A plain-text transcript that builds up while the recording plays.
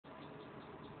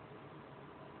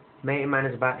Matonman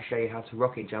is about to show you how to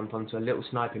rocket jump onto a little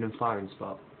sniping and firing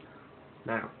spot.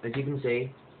 Now, as you can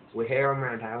see, we're here on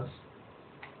roundhouse.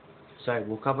 So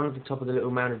we'll come on the top of the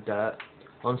little mound of dirt,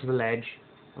 onto the ledge,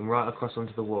 and right across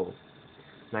onto the wall.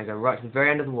 Now go right to the very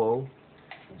end of the wall,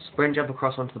 sprint jump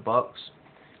across onto the box,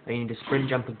 and you need to sprint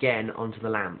jump again onto the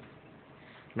lamp.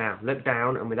 Now, look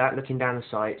down, and without looking down the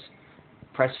sights,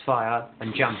 press fire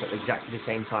and jump at exactly the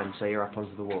same time so you're up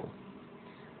onto the wall.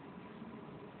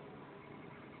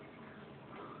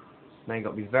 Now you've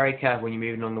got to be very careful when you're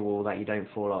moving on the wall that you don't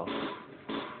fall off.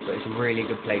 But it's a really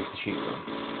good place to shoot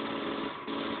from.